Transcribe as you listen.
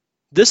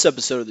This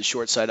episode of the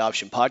Short Side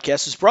Option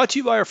Podcast is brought to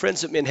you by our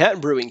friends at Manhattan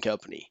Brewing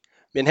Company.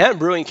 Manhattan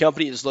Brewing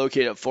Company is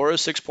located at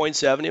 406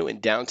 Points Avenue in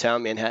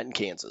downtown Manhattan,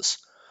 Kansas.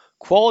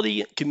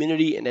 Quality,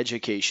 community, and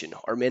education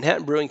are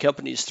Manhattan Brewing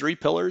Company's three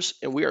pillars,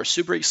 and we are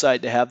super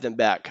excited to have them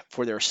back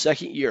for their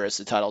second year as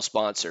the title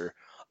sponsor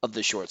of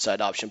the Short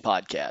Side Option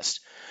Podcast.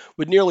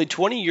 With nearly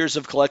 20 years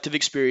of collective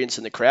experience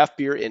in the craft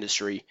beer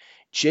industry,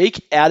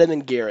 Jake, Adam,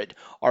 and Garrett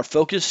are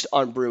focused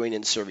on brewing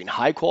and serving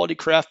high-quality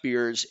craft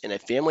beers in a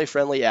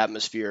family-friendly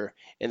atmosphere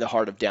in the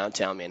heart of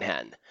downtown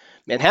Manhattan.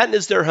 Manhattan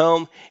is their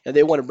home, and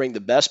they want to bring the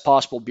best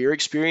possible beer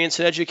experience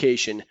and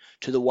education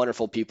to the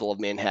wonderful people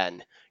of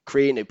Manhattan,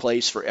 creating a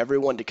place for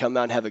everyone to come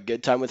out and have a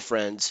good time with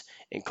friends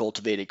and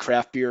cultivate a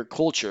craft beer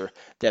culture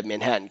that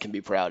Manhattan can be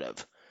proud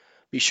of.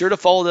 Be sure to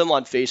follow them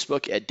on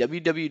Facebook at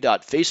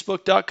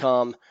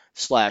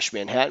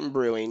www.facebook.com/Manhattan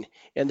Brewing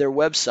and their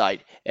website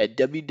at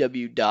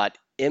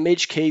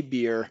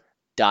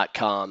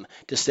www.mhkbeer.com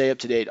to stay up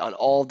to date on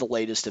all of the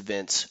latest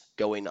events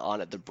going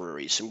on at the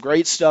brewery. Some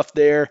great stuff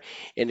there.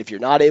 And if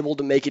you're not able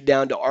to make it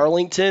down to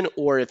Arlington,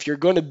 or if you're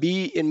going to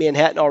be in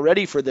Manhattan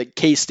already for the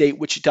K-State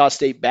Wichita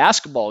State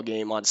basketball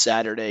game on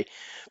Saturday,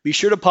 be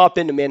sure to pop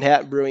into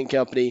Manhattan Brewing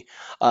Company.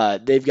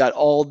 They've got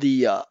all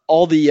the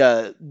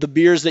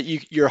beers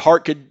that your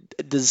heart could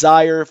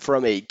desire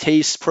from a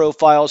taste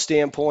profile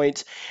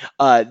standpoint.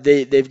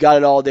 They've got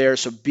it all there,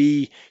 so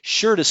be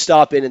sure to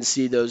stop in and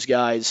see those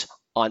guys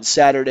on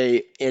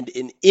Saturday and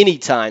in any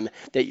time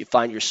that you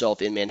find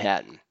yourself in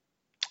Manhattan.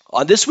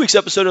 On this week's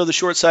episode of the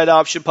Short Side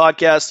Option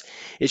Podcast,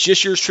 it's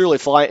just yours truly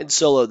flying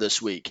solo this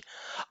week.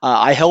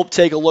 I helped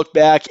take a look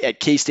back at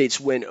K-State's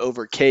win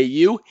over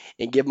KU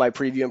and give my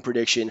preview and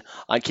prediction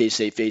on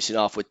K-State facing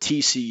off with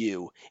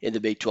TCU in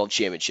the Big 12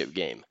 championship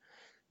game.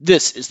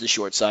 This is the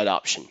Short Side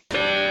Option.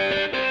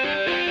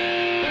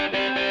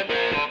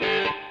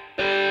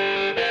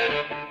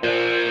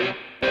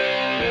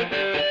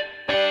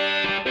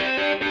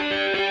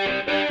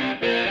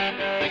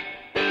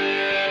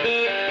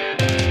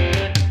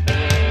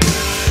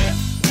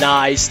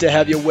 Nice to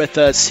have you with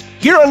us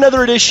here on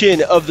another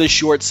edition of the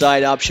Short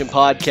Side Option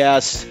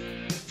Podcast.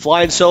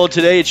 Flying solo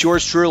today, it's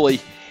yours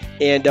truly.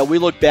 And we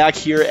look back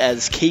here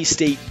as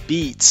K-State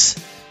beats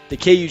the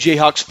KU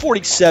Jayhawks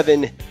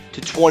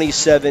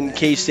 47-27.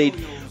 K-State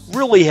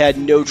really had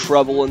no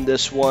trouble in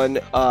this one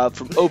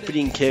from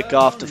opening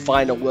kickoff to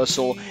final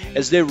whistle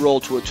as they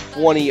roll to a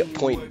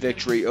 20-point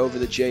victory over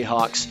the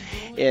Jayhawks.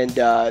 And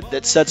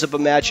that sets up a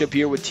matchup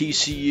here with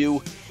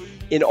TCU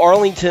in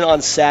Arlington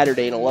on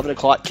Saturday. An 11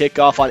 o'clock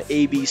kickoff on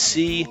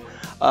ABC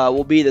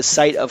will be the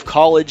site of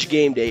College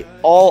Game Day.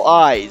 All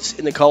eyes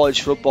in the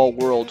college football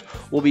world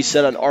will be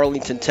set on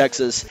Arlington,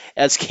 Texas,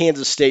 as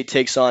Kansas State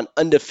takes on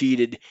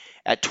undefeated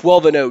at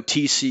 12-0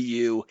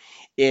 TCU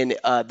in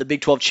the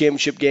Big 12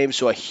 championship game.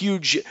 So a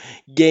huge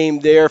game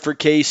there for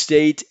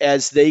K-State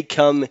as they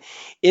come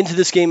into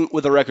this game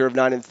with a record of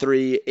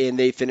 9-3, and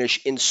they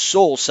finish in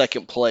sole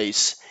second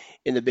place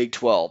in the Big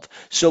 12.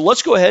 So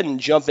let's go ahead and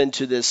jump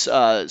into this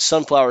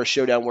Sunflower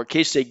Showdown where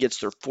K-State gets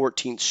their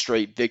 14th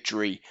straight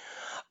victory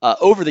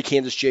over the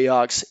Kansas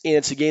Jayhawks, and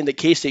it's a game that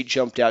K-State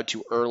jumped out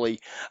to early,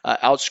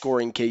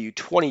 outscoring KU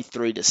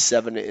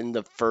 23-7 in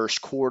the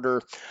first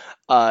quarter.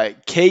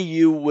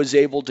 KU was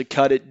able to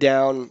cut it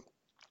down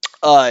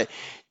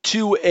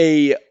to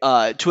a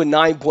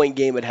 9-point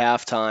game at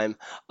halftime,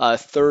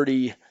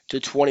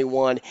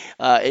 30-21,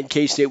 and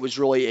K-State was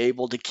really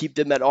able to keep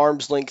them at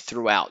arm's length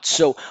throughout.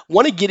 So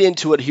want to get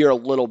into it here a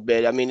little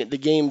bit. I mean, the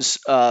game's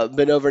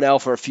been over now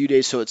for a few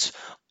days, so it's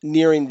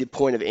nearing the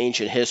point of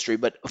ancient history.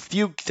 But a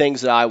few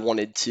things that I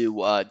wanted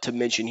to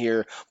mention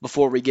here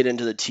before we get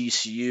into the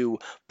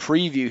TCU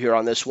preview here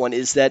on this one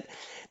is that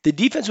the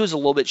defense was a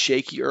little bit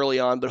shaky early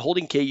on, but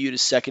holding KU to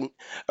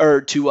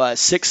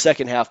 6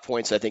 second-half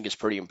points I think is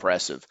pretty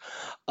impressive.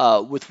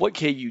 With what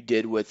KU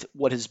did with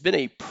what has been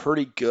a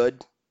pretty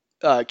good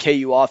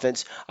KU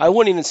offense, I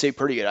wouldn't even say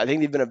pretty good. I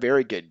think they've been a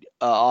very good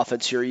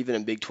offense here, even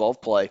in Big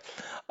 12 play.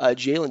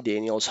 Jalen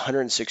Daniels,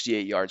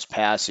 168 yards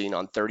passing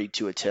on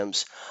 32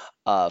 attempts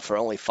for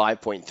only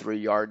 5.3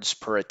 yards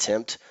per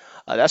attempt.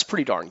 That's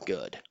pretty darn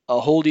good.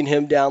 Holding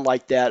him down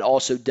like that,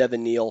 also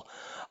Devin Neal,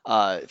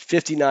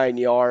 59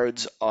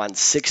 yards on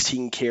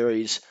 16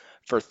 carries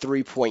for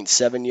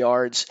 3.7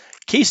 yards.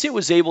 K-State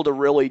was able to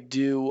really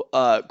do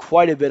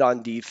quite a bit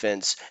on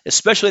defense,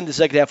 especially in the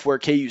second half where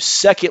KU's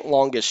second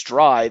longest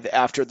drive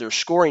after their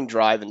scoring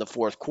drive in the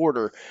fourth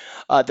quarter,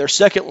 their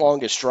second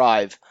longest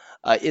drive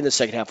in the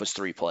second half was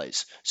 3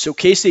 plays. So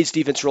K-State's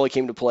defense really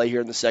came to play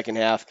here in the second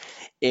half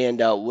and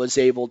was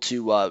able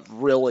to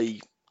really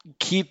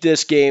keep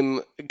this game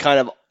kind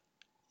of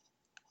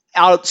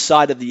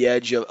outside of the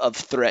edge of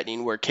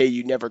threatening, where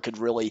KU never could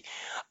really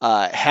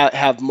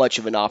have much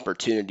of an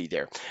opportunity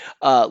there.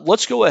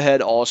 Let's go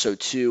ahead also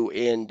too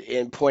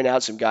and point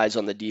out some guys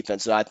on the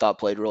defense that I thought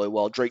played really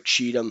well. Drake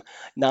Cheatham,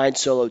 9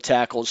 solo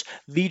tackles.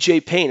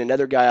 VJ Payne,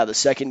 another guy out of the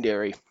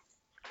secondary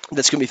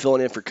that's going to be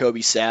filling in for Kobe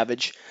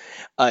Savage.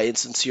 And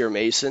Sincere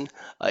Mason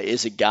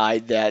is a guy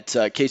that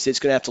K-State's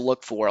going to have to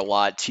look for a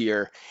lot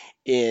here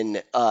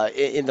in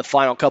the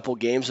final couple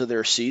games of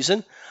their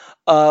season.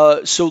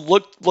 So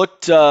looked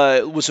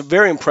was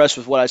very impressed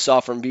with what I saw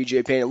from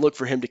BJ Payne and look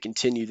for him to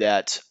continue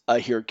that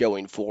here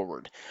going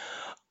forward.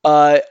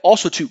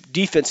 Also, too,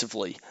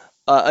 defensively,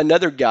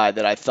 another guy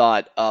that I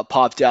thought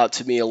popped out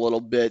to me a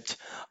little bit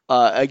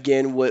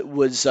again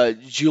was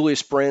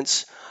Julius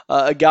Brents,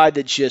 a guy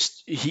that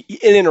just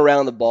in and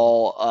around the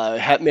ball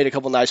had made a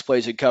couple nice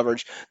plays in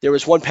coverage. There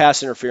was one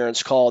pass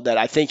interference call that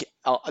I think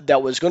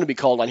that was going to be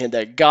called on him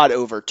that got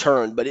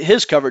overturned, but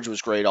his coverage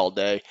was great all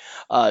day.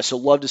 So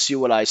love to see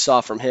what I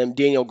saw from him.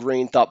 Daniel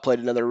Green thought played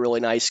another really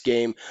nice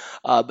game,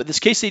 but this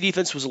K-State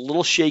defense was a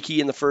little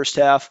shaky in the first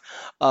half,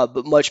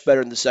 but much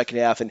better in the second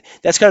half, and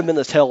that's kind of been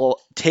the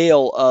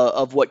tale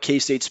of what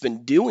K-State's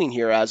been doing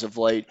here as of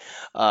late.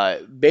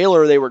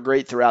 Baylor, they were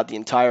great throughout the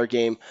entire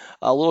game.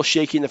 A little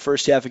shaky in the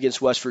first half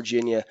against West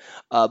Virginia,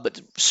 but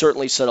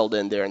certainly settled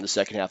in there in the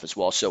second half as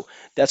well. So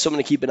that's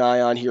something to keep an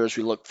eye on here as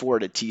we look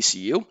forward to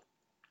TCU.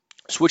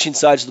 Switching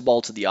sides of the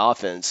ball to the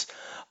offense.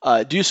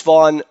 Deuce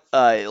Vaughn,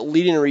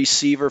 leading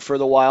receiver for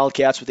the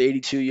Wildcats with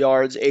 82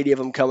 yards, 80 of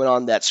them coming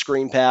on that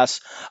screen pass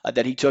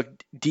that he took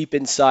deep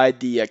inside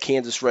the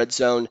Kansas red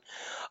zone.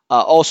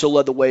 Also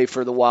led the way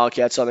for the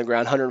Wildcats on the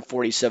ground,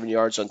 147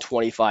 yards on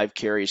 25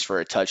 carries for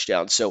a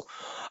touchdown. So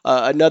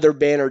another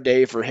banner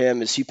day for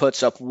him as he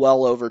puts up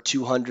well over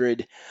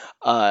 200,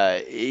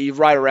 right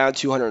around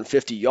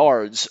 250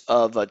 yards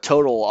of a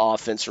total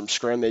offense from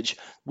scrimmage.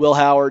 Will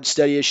Howard,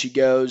 steady as she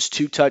goes,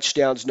 2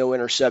 touchdowns, no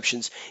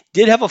interceptions.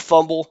 Did have a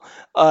fumble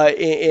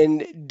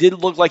and did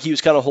look like he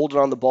was kind of holding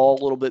on the ball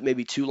a little bit,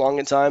 maybe too long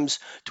at times,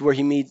 to where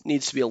he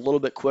needs to be a little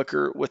bit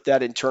quicker with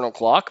that internal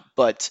clock.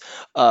 But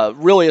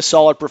really a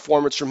solid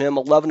performance from him,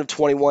 11 of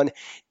 21.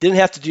 Didn't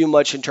have to do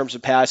much in terms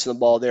of passing the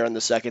ball there in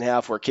the second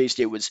half, where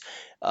K-State was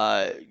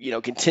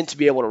content to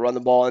be able to run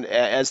the ball, and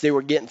as they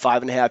were getting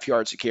 5.5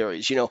 yards of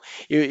carries.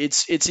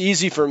 It's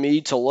easy for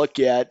me to look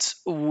at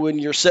when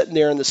you're sitting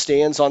there in the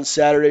stands on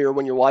Saturday or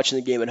when you're watching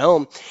the game at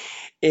home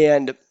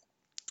and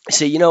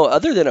say,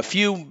 other than a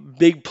few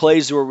big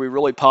plays where we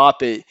really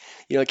pop it,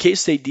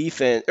 K-State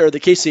defense or the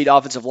K-State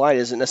offensive line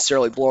isn't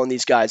necessarily blowing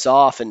these guys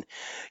off. And,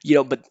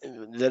 but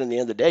then in the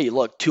end of the day, you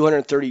look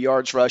 230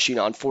 yards rushing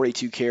on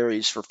 42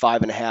 carries for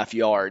 5.5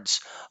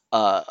 yards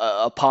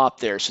a pop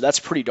there. So that's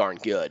pretty darn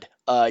good.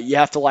 You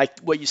have to like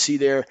what you see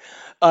there.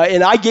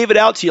 And I gave it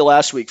out to you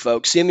last week,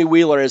 folks. Sammy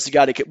Wheeler is the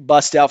guy to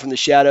bust out from the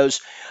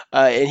shadows,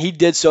 and he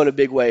did so in a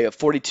big way. A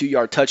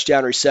 42-yard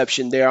touchdown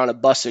reception there on a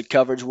busted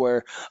coverage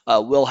where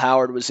Will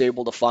Howard was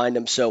able to find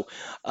him. So,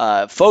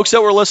 folks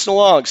that were listening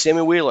along,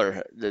 Sammy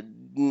Wheeler,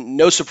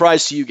 no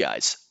surprise to you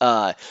guys.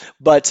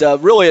 But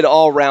really an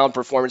all-round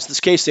performance. This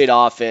K-State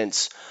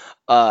offense,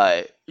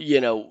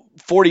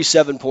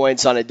 47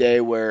 points on a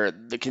day where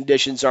the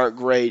conditions aren't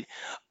great,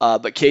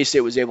 but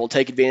K-State was able to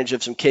take advantage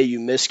of some KU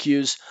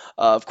miscues.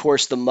 Of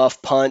course, the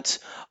muff punt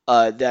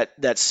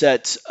that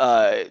set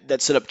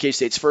up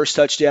K-State's first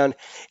touchdown,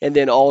 and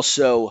then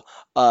also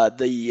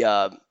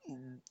the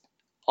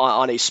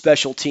on a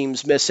special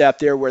teams mishap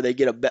there where they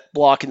get a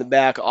block in the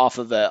back off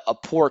of a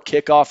poor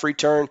kickoff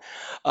return,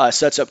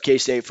 sets up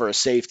K-State for a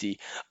safety.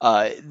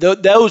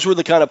 Those were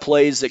the kind of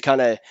plays that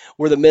kind of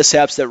were the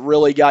mishaps that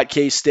really got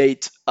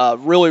K-State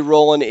really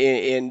rolling,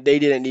 and they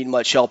didn't need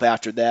much help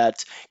after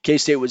that.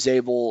 K-State was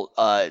able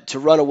to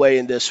run away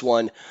in this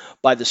one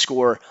by the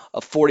score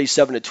of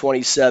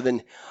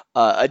 47-27,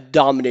 a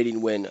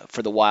dominating win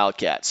for the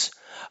Wildcats.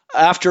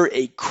 After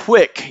a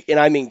quick, and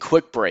I mean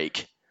quick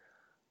break,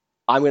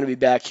 I'm going to be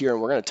back here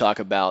and we're going to talk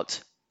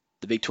about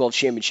the Big 12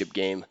 championship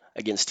game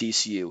against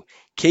TCU.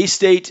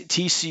 K-State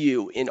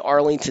TCU in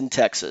Arlington,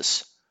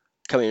 Texas,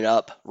 coming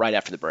up right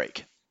after the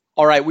break.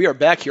 All right, we are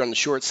back here on the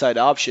short side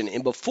option.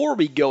 And before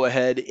we go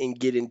ahead and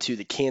get into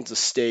the Kansas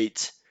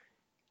State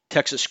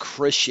Texas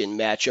Christian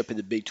matchup in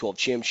the Big 12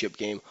 championship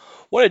game,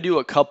 I want to do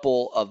a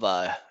couple of,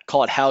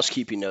 call it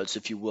housekeeping notes,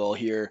 if you will,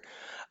 here.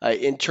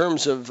 In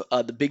terms of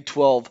the Big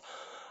 12,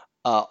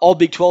 all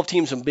Big 12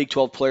 teams and Big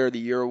 12 Player of the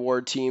Year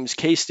award teams,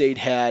 K-State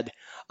had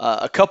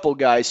a couple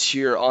guys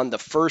here on the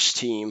first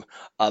team.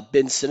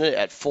 Ben Sinnott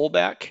at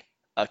fullback,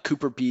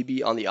 Cooper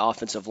Beebe on the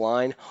offensive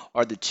line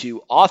are the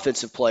two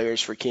offensive players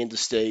for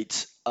Kansas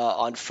State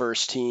on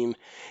first team.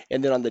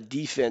 And then on the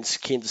defense,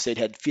 Kansas State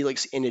had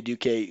Felix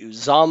Inaduke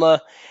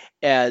Uzama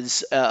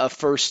as a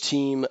first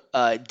team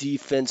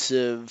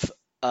defensive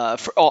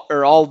for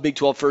all Big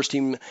 12 first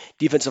team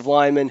defensive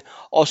linemen.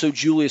 Also,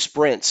 Julius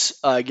Brents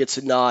gets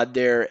a nod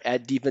there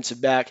at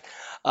defensive back.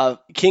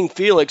 King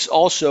Felix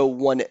also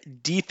won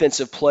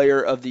Defensive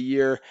Player of the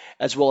Year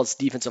as well as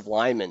Defensive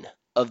Lineman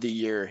of the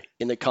Year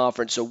in the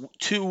conference. So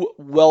 2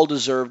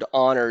 well-deserved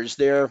honors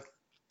there.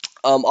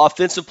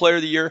 Offensive Player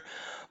of the Year,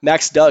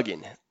 Max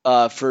Duggan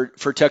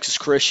for Texas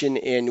Christian,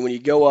 and when you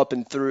go up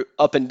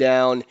and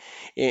down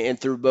and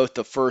through both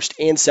the first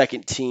and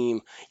second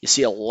team, you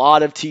see a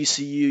lot of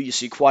TCU. You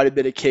see quite a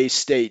bit of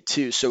K-State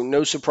too. So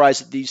no surprise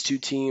that these two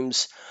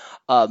teams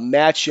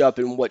match up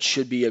in what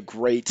should be a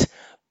great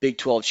Big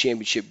 12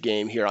 championship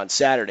game here on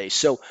Saturday.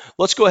 So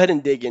let's go ahead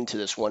and dig into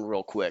this one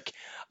real quick.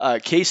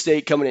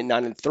 K-State coming in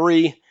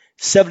 9-3.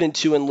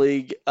 7-2 in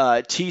league.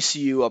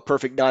 TCU a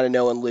perfect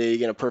 9-0 in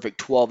league and a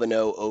perfect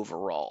 12-0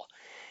 overall.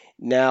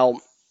 Now,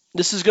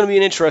 this is going to be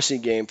an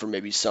interesting game for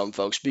maybe some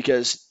folks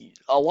because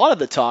a lot of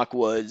the talk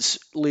was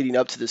leading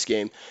up to this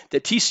game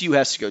that TCU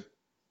has to go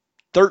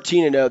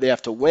 13-0. They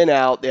have to win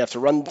out. They have to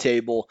run the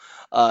table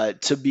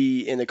to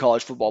be in the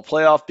college football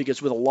playoff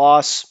because with a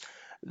loss,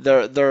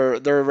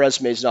 their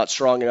resume is not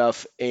strong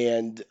enough,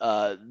 and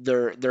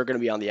they're going to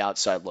be on the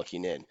outside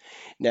looking in.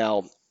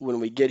 Now, when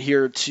we get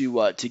here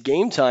to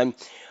game time,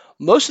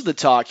 most of the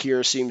talk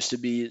here seems to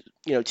be,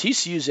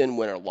 TCU's in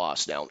win or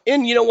loss now,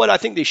 and you know what? I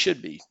think they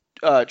should be,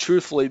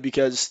 truthfully,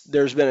 because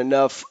there's been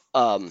enough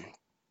that's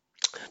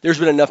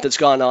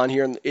gone on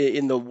here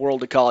in the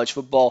world of college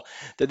football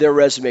that their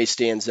resume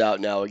stands out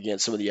now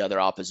against some of the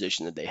other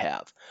opposition that they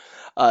have.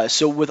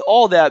 So with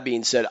all that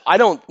being said, I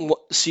don't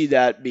see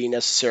that being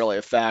necessarily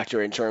a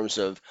factor in terms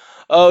of,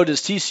 oh,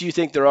 does TCU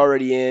think they're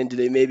already in? Do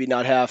they maybe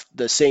not have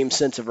the same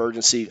sense of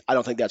urgency? I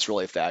don't think that's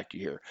really a factor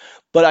here.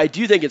 But I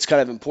do think it's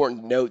kind of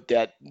important to note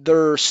that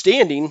their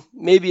standing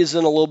maybe is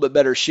in a little bit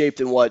better shape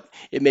than what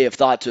it may have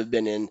thought to have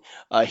been in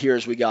here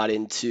as we got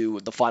into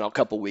the final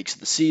couple weeks of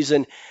the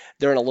season.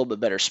 They're in a little bit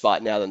better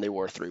spot now than they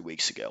were 3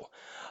 weeks ago.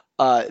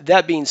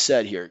 That being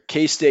said here,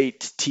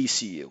 K-State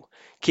TCU.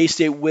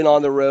 K-State went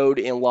on the road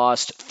and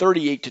lost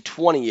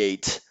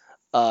 38-28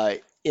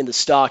 in the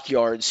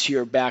Stockyards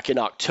here back in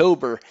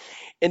October.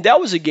 And that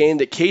was a game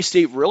that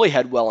K-State really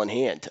had well in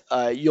hand.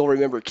 You'll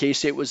remember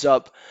K-State was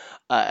up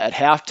at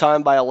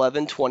halftime by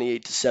 11,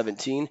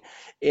 28-17,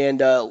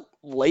 and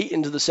late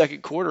in the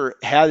second quarter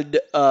had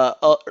the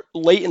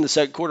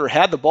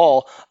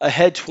ball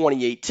ahead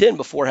 28-10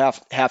 before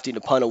having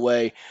to punt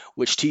away,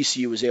 which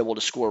TCU was able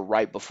to score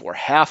right before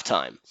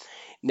halftime.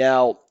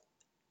 Now,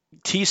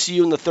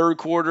 TCU in the third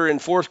quarter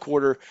and fourth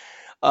quarter,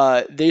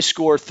 they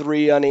score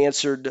three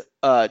unanswered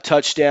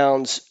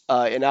touchdowns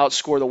and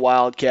outscore the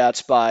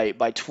Wildcats by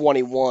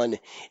 21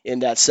 in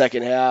that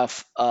second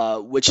half,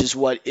 which is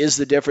what is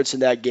the difference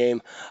in that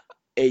game.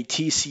 A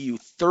TCU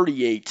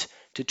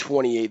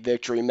 38-28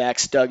 victory.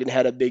 Max Duggan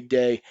had a big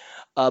day,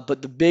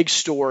 but the big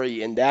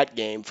story in that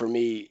game for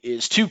me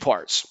is two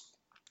parts.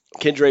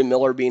 Kendre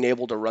Miller being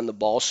able to run the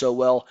ball so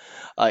well.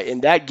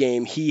 In that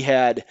game, he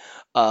had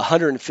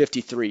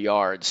 153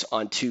 yards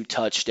on two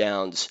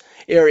touchdowns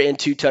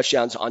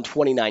on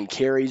 29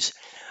 carries.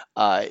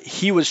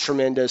 He was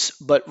tremendous,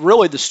 but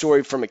really the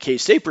story from a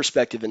K-State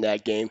perspective in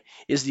that game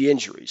is the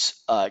injuries.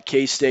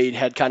 K-State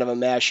had kind of a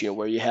mash,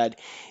 where you had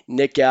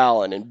Nick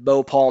Allen and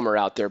Bo Palmer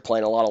out there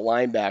playing a lot of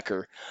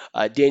linebacker.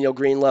 Daniel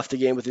Green left the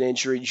game with an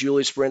injury.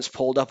 Julius Brents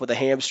pulled up with a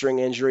hamstring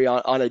injury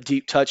on a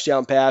deep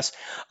touchdown pass.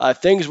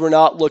 Things were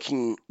not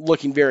looking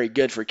very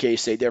good for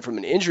K-State there from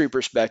an injury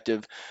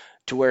perspective,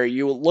 to where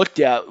you looked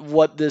at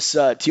what this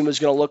team was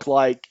going to look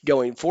like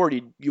going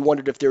forward. You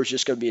wondered if there was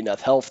just going to be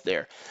enough health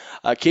there.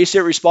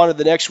 K-State responded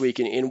the next week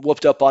and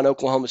whooped up on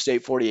Oklahoma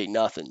State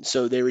 48-0.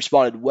 So they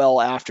responded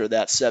well after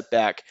that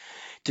setback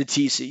to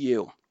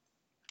TCU.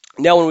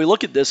 Now, when we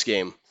look at this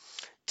game,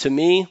 to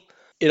me,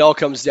 it all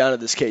comes down to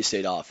this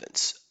K-State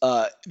offense.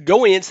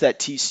 Going into that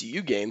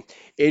TCU game,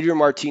 Adrian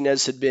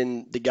Martinez had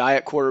been the guy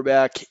at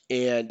quarterback,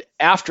 and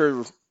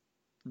after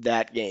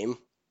that game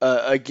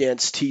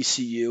against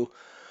TCU,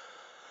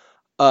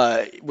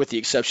 with the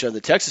exception of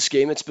the Texas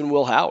game, it's been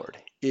Will Howard.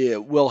 Yeah,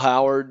 Will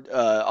Howard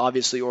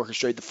obviously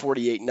orchestrated the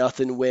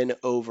 48-0 win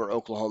over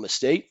Oklahoma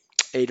State.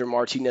 Adrian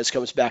Martinez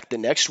comes back the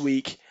next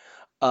week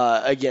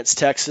against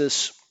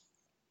Texas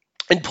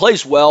and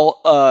plays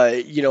well.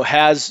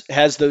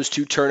 Has those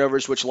two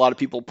turnovers, which a lot of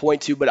people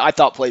point to, but I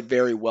thought played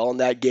very well in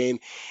that game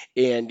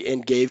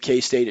and gave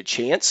K-State a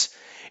chance.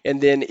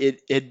 And then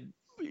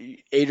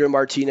Adrian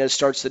Martinez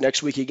starts the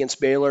next week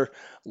against Baylor,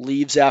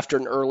 leaves after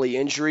an early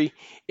injury,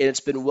 and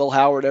it's been Will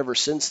Howard ever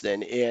since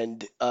then.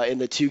 And in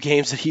the two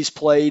games that he's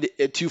played,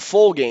 two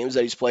full games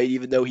that he's played,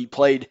 even though he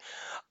played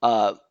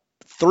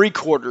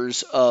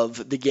 3/4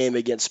 of the game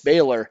against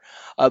Baylor,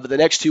 but the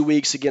next 2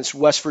 weeks against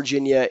West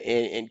Virginia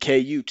and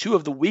KU, two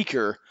of the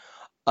weaker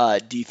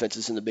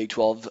defenses in the Big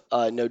 12,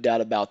 no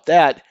doubt about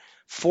that,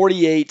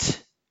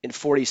 48 and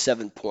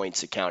 47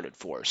 points accounted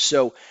for.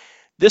 So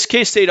this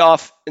K-State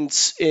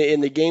offense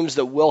in the games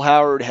that Will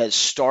Howard has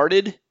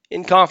started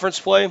in conference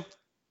play,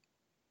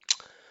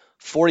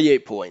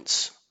 48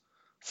 points.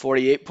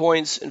 48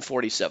 points and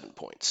 47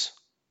 points.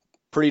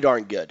 Pretty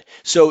darn good.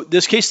 So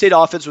this K-State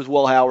offense with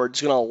Will Howard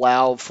is going to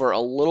allow for a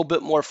little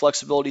bit more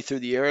flexibility through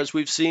the air, as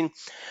we've seen.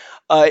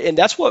 And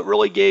that's what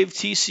really gave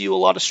TCU a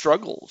lot of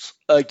struggles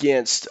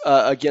against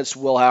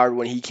Will Howard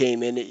when he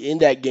came in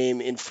that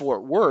game in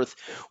Fort Worth,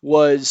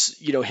 was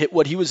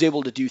what he was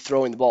able to do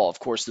throwing the ball. Of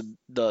course,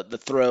 the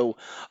throw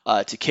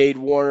to Cade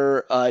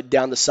Warner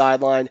down the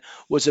sideline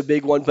was a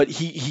big one, but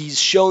he's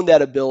shown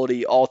that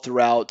ability all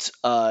throughout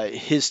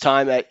his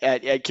time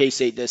at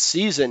K-State this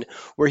season,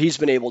 where he's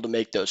been able to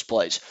make those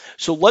plays.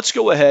 So let's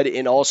go ahead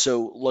and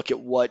also look at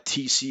what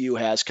TCU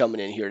has coming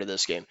in here to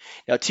this game.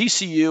 Now,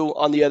 TCU,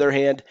 on the other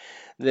hand,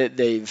 that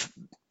they've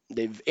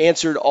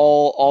answered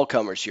all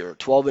comers here.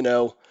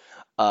 12-0,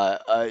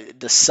 a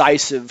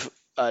decisive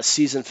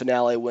season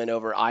finale win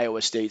over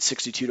Iowa State,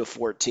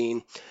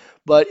 62-14.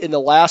 But in the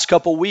last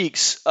couple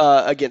weeks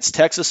against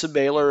Texas and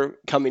Baylor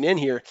coming in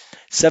here,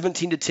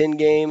 17-10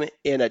 game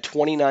and a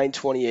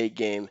 29-28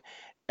 game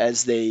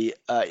as they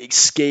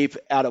escape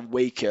out of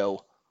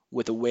Waco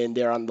with a win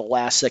there on the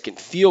last second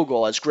field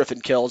goal as Griffin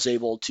Kell is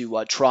able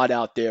to trot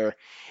out there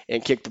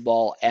and kick the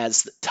ball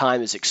as the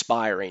time is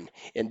expiring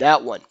in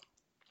that one.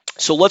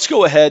 So let's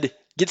go ahead,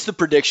 get to the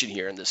prediction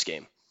here in this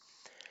game.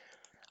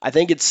 I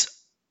think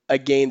it's a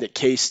game that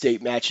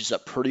K-State matches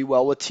up pretty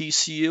well with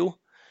TCU.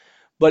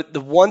 But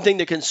the one thing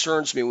that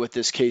concerns me with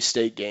this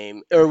K-State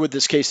game, or with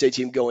this K-State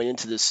team going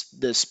into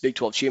this Big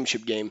 12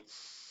 championship game,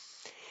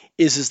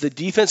 is the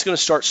defense going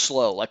to start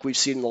slow like we've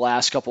seen in the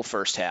last couple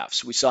first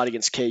halves. We saw it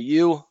against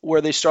KU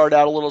where they started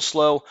out a little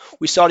slow.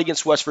 We saw it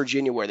against West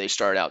Virginia where they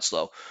started out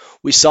slow.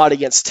 We saw it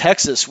against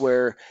Texas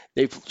where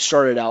they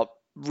started out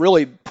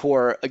really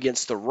poor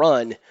against the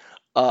run,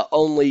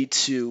 only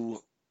to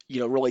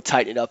really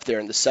tighten it up there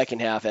in the second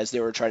half as they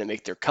were trying to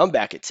make their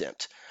comeback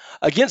attempt.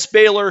 Against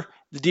Baylor,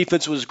 the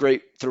defense was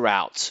great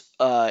throughout.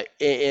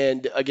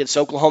 And against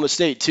Oklahoma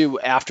State, too,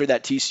 after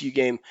that TCU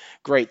game,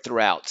 great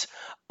throughout.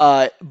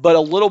 But a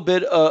little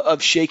bit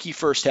of shaky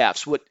first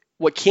halves.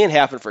 What can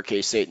happen for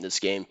K-State in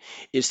this game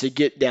is to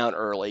get down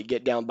early,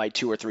 get down by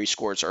 2 or 3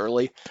 scores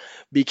early,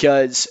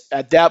 because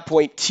at that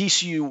point,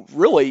 TCU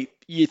really,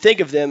 you think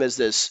of them as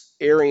this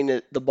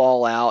airing the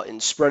ball out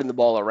and spreading the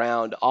ball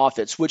around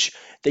offense, which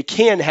they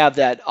can have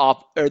that,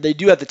 or they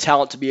do have the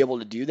talent to be able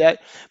to do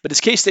that. But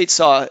as K-State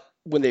saw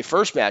when they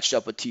first matched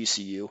up with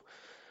TCU,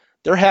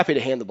 they're happy to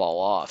hand the ball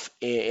off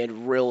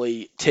and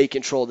really take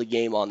control of the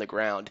game on the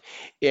ground.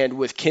 And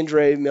with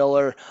Kendre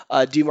Miller,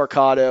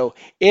 DeMarcado,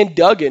 and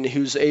Duggan,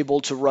 who's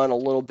able to run a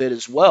little bit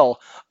as well,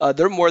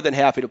 they're more than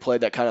happy to play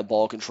that kind of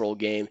ball control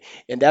game.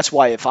 And that's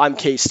why if I'm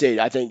K-State,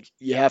 I think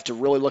you have to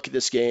really look at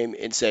this game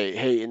and say,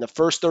 hey, in the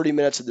first 30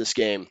 minutes of this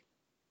game,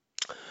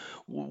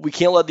 we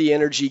can't let the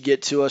energy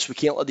get to us. We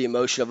can't let the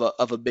emotion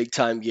of a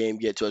big-time game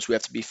get to us. We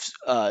have to be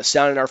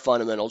sound in our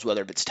fundamentals,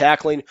 whether if it's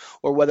tackling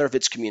or whether if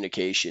it's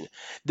communication.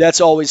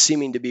 That's always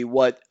seeming to be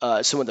what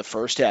some of the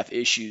first-half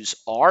issues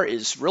are,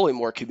 is really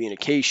more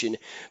communication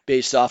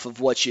based off of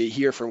what you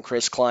hear from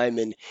Chris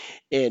Kleiman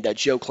and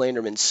Joe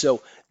Klanderman.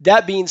 So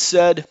that being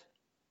said,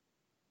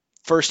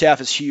 first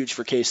half is huge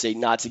for K-State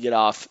not to get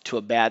off to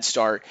a bad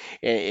start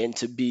and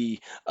to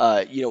be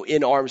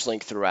in arm's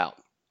length throughout.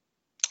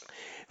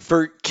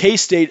 For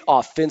K-State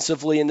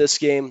offensively in this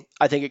game,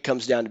 I think it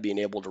comes down to being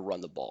able to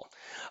run the ball.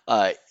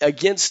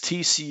 Against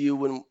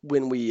TCU,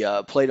 when we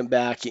played them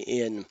back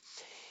in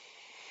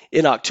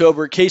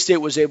October,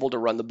 K-State was able to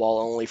run the ball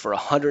only for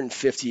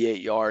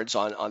 158 yards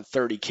on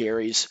 30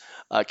 carries.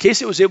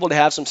 K-State was able to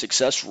have some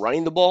success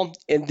running the ball,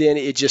 and then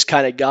it just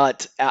kind of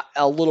got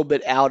a little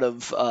bit out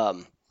of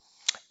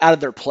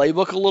their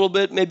playbook a little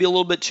bit, maybe a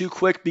little bit too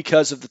quick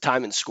because of the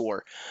time and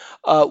score.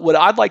 What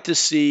I'd like to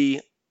see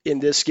in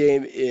this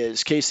game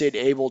is K-State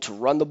able to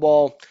run the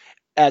ball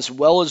as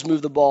well as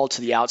move the ball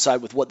to the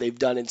outside with what they've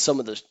done in some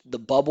of the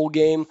bubble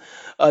game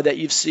that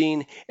you've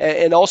seen,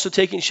 and also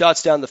taking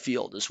shots down the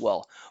field as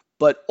well.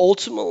 But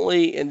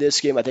ultimately in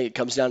this game, I think it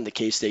comes down to the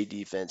K-State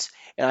defense.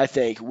 And I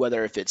think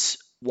whether if it's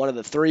one of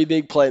the 3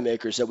 big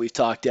playmakers that we've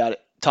talked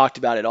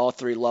about at all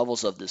 3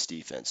 levels of this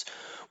defense,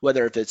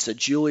 whether if it's a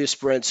Julius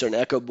Brents or an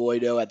Echo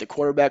Boydo at the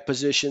cornerback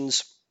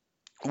positions,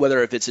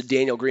 whether if it's a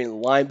Daniel Green,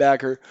 the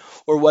linebacker,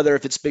 or whether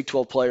if it's Big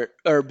 12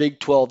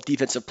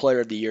 Defensive Player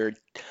of the Year,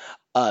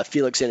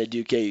 Felix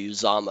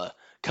Anudike-Uzomah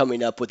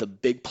coming up with a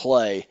big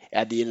play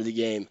at the end of the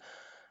game.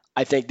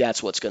 I think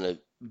that's what's going to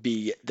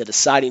be the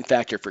deciding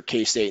factor for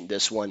K-State in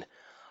this one.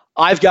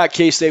 I've got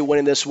K-State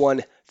winning this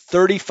one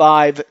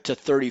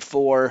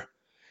 35-34.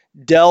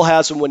 Dell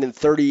has them winning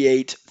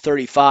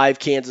 38-35,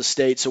 Kansas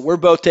State. So we're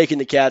both taking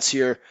the Cats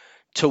here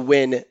to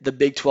win the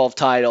Big 12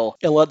 title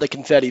and let the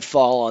confetti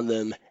fall on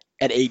them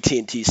at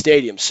AT&T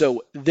Stadium.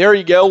 So there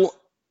you go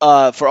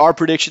for our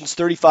predictions,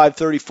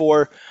 35-34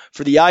 for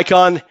the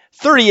Icon,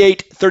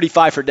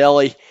 38-35 for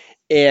Delhi.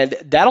 And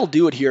that'll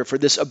do it here for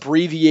this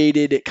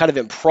abbreviated kind of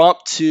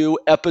impromptu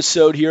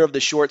episode here of the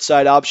Short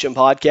Side Option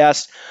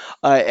podcast.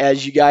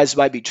 As you guys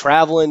might be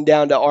traveling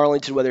down to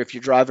Arlington, whether if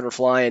you're driving or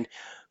flying,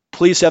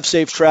 please have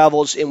safe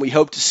travels, and we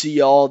hope to see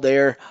you all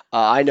there.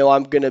 I know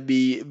I'm going to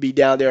be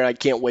down there, and I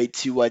can't wait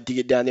to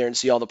get down there and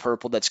see all the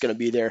purple that's going to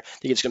be there. I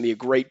think it's going to be a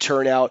great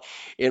turnout,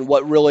 and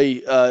what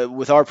really,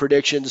 with our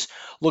predictions,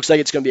 looks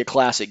like it's going to be a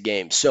classic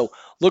game. So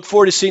look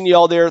forward to seeing you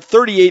all there.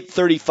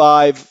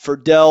 38-35 for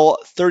Dell,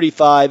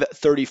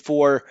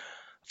 35-34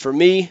 for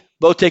me.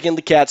 Both taking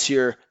the Cats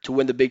here to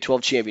win the Big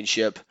 12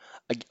 championship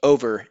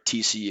over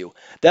TCU.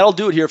 That'll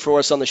do it here for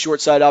us on the Short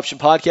Side Option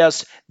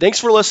podcast. Thanks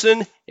for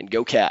listening, and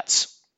go Cats.